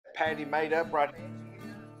patty made up right here.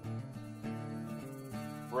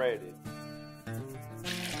 Breaded.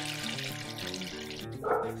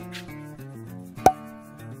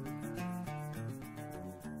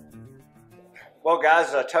 Well, guys,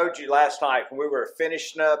 as I told you last night when we were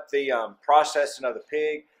finishing up the processing of the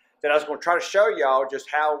pig, that I was going to try to show y'all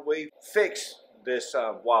just how we fix this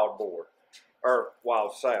wild boar or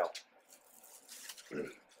wild sow.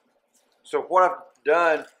 So what I've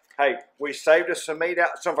done, hey, we saved us some meat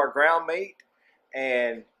out, some of our ground meat,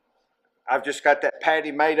 and I've just got that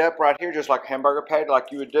patty made up right here, just like a hamburger patty,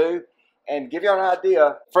 like you would do. And give you an idea,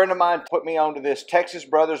 a friend of mine put me onto this Texas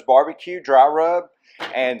Brothers barbecue dry rub,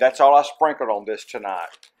 and that's all I sprinkled on this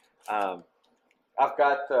tonight. I've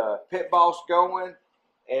got the pit boss going,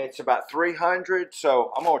 and it's about 300,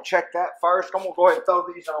 so I'm going to check that first. I'm going to go ahead and throw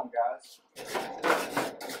these on, guys.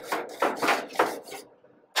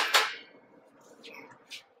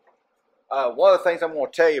 One of the things I'm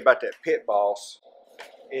going to tell you about that pit boss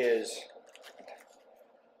is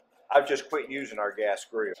I've just quit using our gas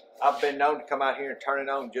grill. I've been known to come out here and turn it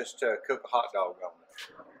on just to cook a hot dog on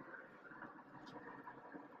it.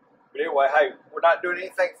 But anyway, hey, we're not doing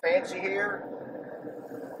anything fancy here.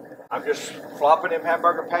 I'm just flopping them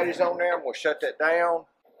hamburger patties on there, and we'll shut that down.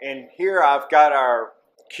 And here I've got our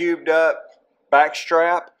cubed up back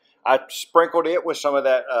strap. I sprinkled it with some of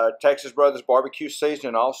that Texas Brothers barbecue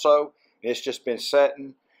seasoning also. It's just been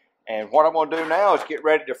setting. And what I'm going to do now is get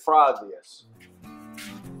ready to fry this.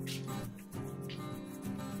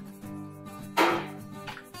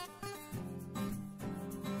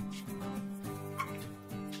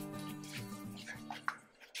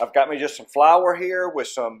 I've got me just some flour here with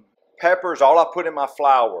some peppers. All I put in my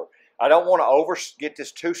flour. I don't want to get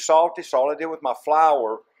this too salty, so all I did with my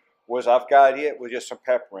flour was I've got it with just some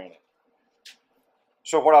pepper in it.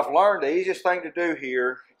 So what I've learned, the easiest thing to do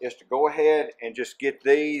here is to go ahead and just get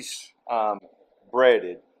these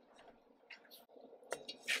breaded.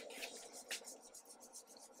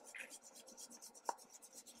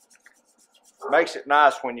 Makes it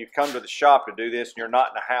nice when you come to the shop to do this and you're not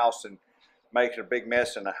in the house and making a big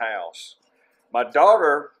mess in the house. My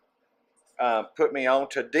daughter put me on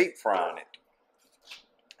to deep frying it.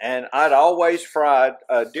 And I'd always fried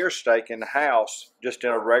a deer steak in the house just in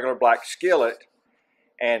a regular black skillet.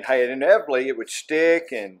 And hey, inevitably it would stick,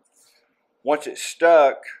 and once it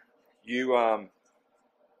stuck, you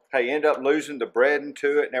end up losing the bread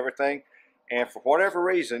into it and everything. And for whatever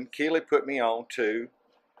reason, Keely put me on to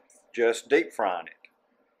just deep frying it.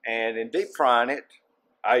 And in deep frying it,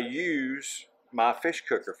 I use my fish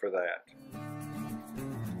cooker for that.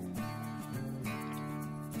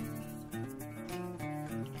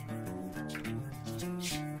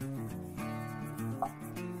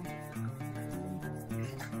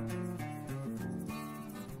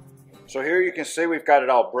 So here you can see we've got it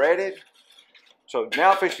all breaded. So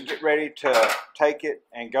now fish to get ready to take it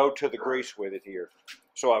and go to the grease with it here.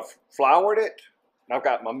 So I've floured it, and I've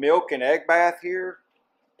got my milk and egg bath here.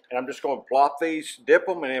 And I'm just going to plop these, dip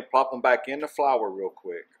them, and then plop them back in the flour real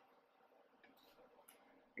quick.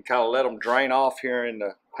 And kind of let them drain off here in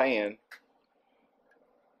the pan.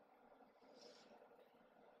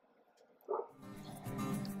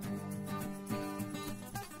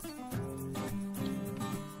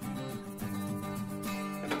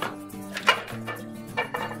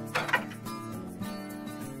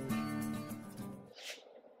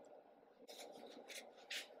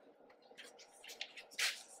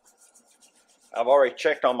 I've already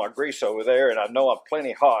checked on my grease over there, and I know I'm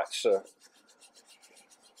plenty hot, so.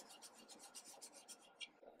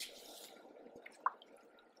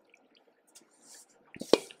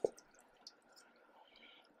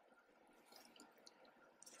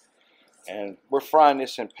 And we're frying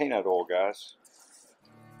this in peanut oil, guys.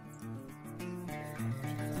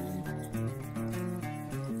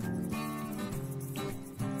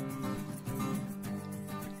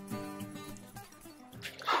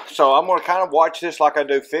 So I'm going to kind of watch this like I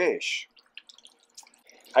do fish.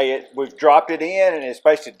 Hey, we've dropped it in, and it's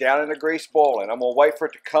basically down in the grease boiling. I'm going to wait for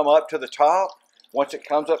it to come up to the top. Once it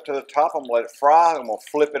comes up to the top, I'm going to let it fry. I'm going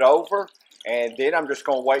to flip it over, and then I'm just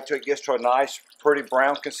going to wait till it gets to a nice, pretty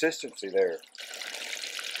brown consistency there.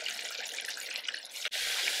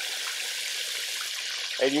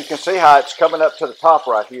 And you can see how it's coming up to the top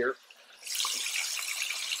right here.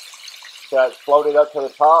 So it's floated up to the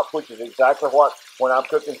top, which is exactly what, when I'm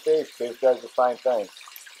cooking fish does the same thing.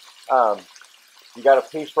 You got a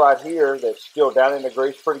piece right here that's still down in the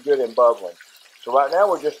grease pretty good and bubbling. So right now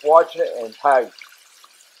we're just watching it, and hey,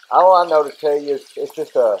 all I know to tell you is it's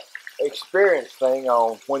just a experience thing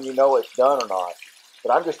on when you know it's done or not.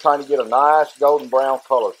 But I'm just trying to get a nice golden brown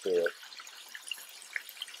color to it.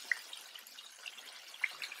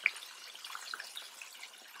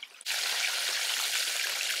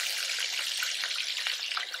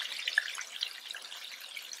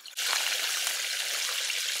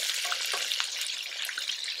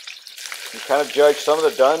 You kind of judge some of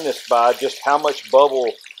the doneness by just how much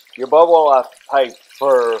bubble. Your bubble, hey,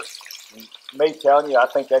 for me telling you, I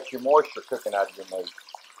think that's your moisture cooking out of your meat.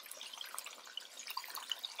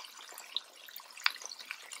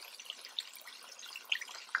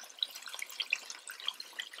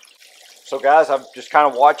 So guys, I'm just kind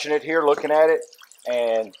of watching it here, looking at it,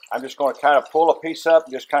 and I'm just going to kind of pull a piece up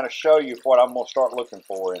and just kind of show you what I'm going to start looking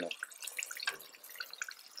for in it.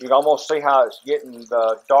 You can almost see how it's getting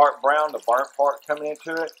the dark brown, the burnt part coming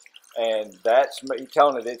into it, and that's me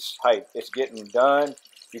telling it it's getting done.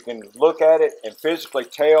 You can look at it and physically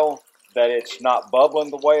tell that it's not bubbling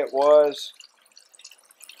the way it was.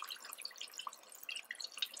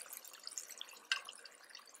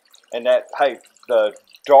 And that, hey, the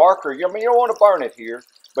darker, I mean, you don't want to burn it here,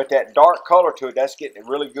 but that dark color to it, that's getting it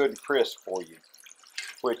really good and crisp for you,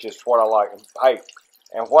 which is what I like. Hey,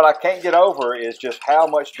 and what I can't get over is just how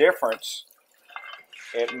much difference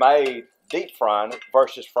it made deep frying it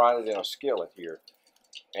versus frying it in a skillet here.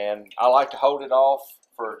 And I like to hold it off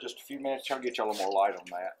for just a few minutes here and get you a little more light on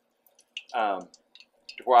that,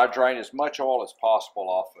 to where I drain as much oil as possible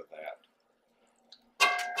off of that.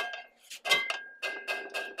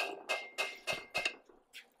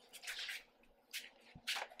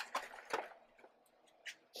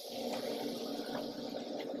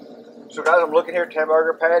 So guys, I'm looking here at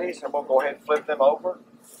hamburger patties. I'm going to go ahead and flip them over.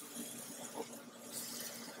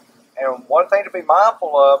 And one thing to be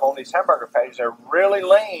mindful of on these hamburger patties, they're really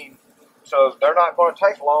lean, so they're not going to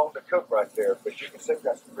take long to cook right there. But you can see we've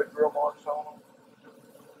got some good grill marks on them.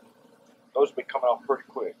 Those will be coming off pretty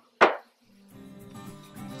quick.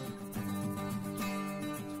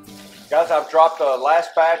 Guys, I've dropped the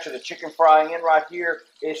last batch of the chicken frying in right here.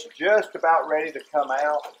 It's just about ready to come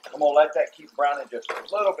out. I'm going to let that keep browning just a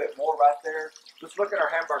little bit more right there. Let's look at our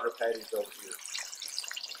hamburger patties over here.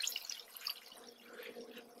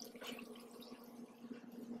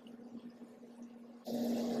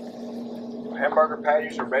 Hamburger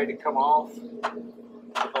patties are ready to come off. I'm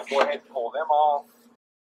going to go ahead and pull them off.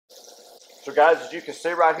 So guys, as you can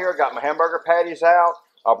see right here, I got my hamburger patties out.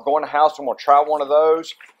 I'm going to the house. I'm going to try one of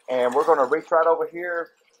those. And we're going to reach right over here.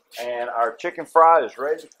 And our chicken fry is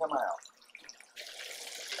ready to come out.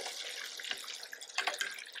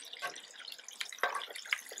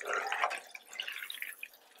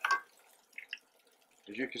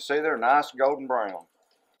 As you can see, they're nice golden brown.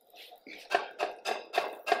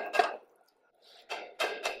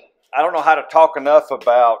 I don't know how to talk enough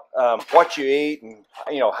about what you eat and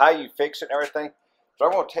how you fix it and everything. So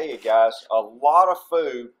I'm going to tell you guys, a lot of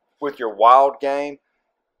food with your wild game,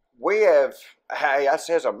 we have, hey, I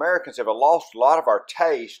say as Americans, have lost a lot of our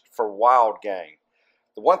taste for wild game.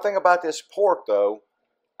 The one thing about this pork though,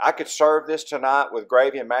 I could serve this tonight with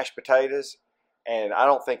gravy and mashed potatoes, and I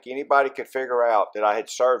don't think anybody could figure out that I had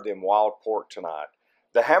served them wild pork tonight.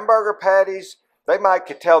 The hamburger patties, they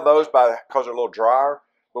could tell those because they're a little drier,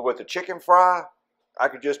 but with the chicken fry, I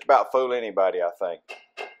could just about fool anybody, I think.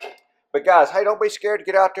 But guys, hey, don't be scared to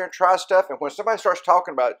get out there and try stuff. And when somebody starts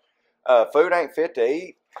talking about food ain't fit to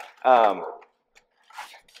eat, try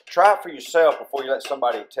it for yourself before you let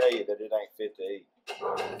somebody tell you that it ain't fit to eat.